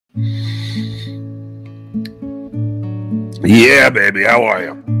Yeah, baby, how are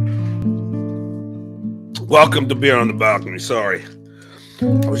you? Welcome to Beer on the Balcony. Sorry.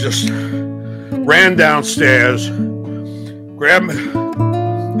 I was just ran downstairs,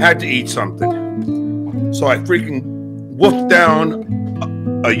 had to eat something. So I freaking wolfed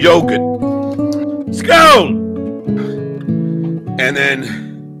down a yogurt. Skoal! And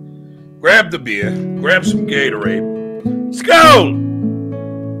then grabbed the beer, grabbed some Gatorade. Skoal!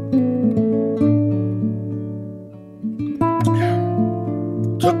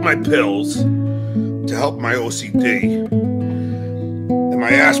 Took my pills to help my OCD and my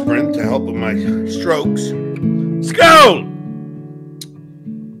aspirin to help with my strokes. Skoal!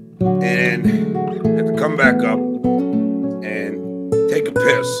 And had to come back up and take a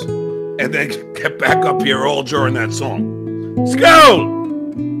piss and then get back up here all during that song. Skoal!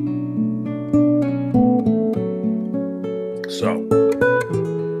 So,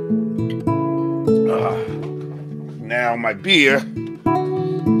 now my beer,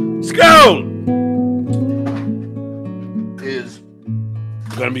 Skoal, is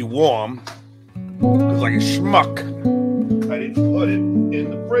gonna be warm because, like a schmuck, I didn't put it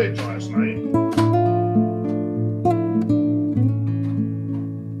in the fridge last night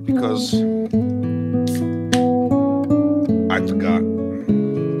because I forgot.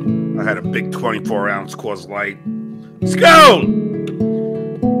 I had a big 24-ounce Coors Light. Skoal!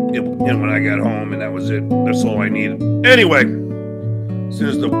 When I got home, and that was it. That's all I needed. Anyway, as soon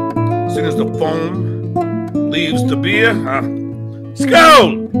as the foam leaves the beer,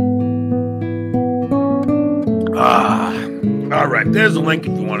 Skoal! All right, there's a link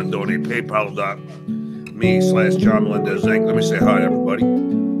if you want to donate. PayPal.me/John Melendez Inc. Let me say hi to everybody.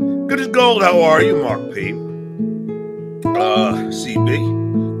 Good as gold. How are you, Mark P?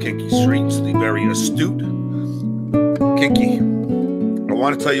 CB, Kinky Streets, the very astute Kinky. I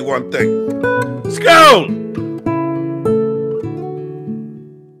want to tell you one thing. Skoal!